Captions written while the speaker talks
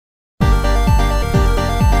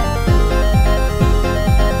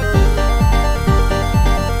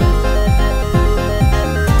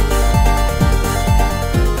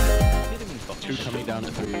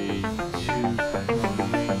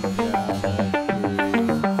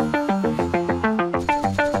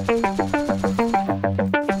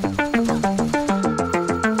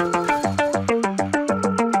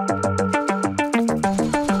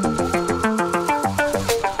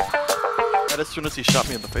he shot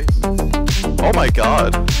me in the face. Oh my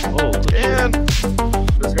god. Oh, and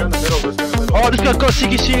this guy in the middle, this guy in the middle. Oh, this guy got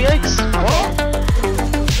CQCX! What?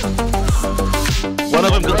 One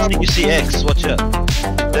of them got CQCX, watch out.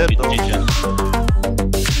 Dead though.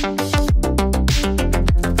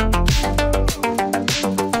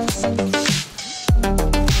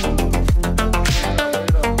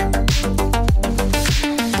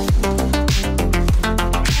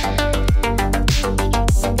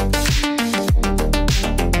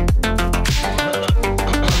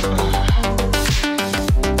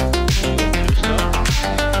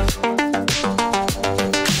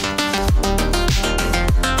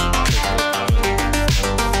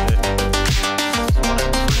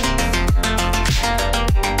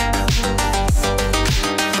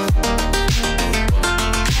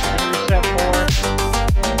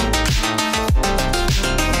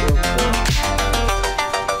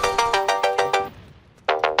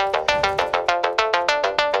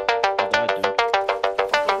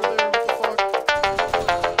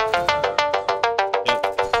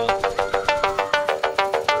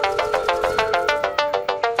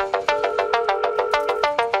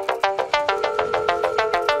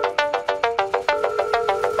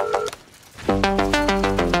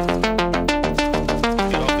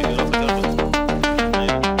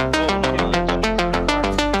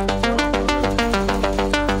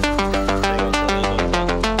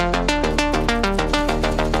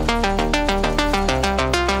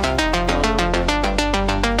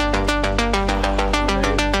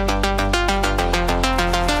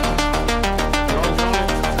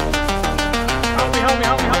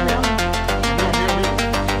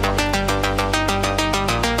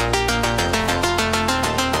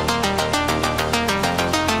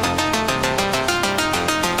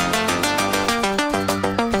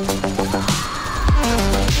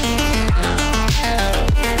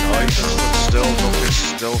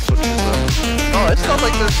 Oh, it's not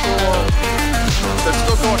like they're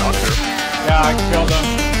still going under. Yeah, I killed them.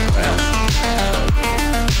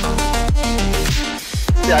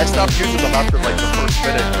 Yeah, I stopped using them after like the first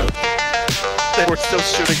minute. They were still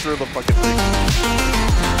shooting through the fucking thing.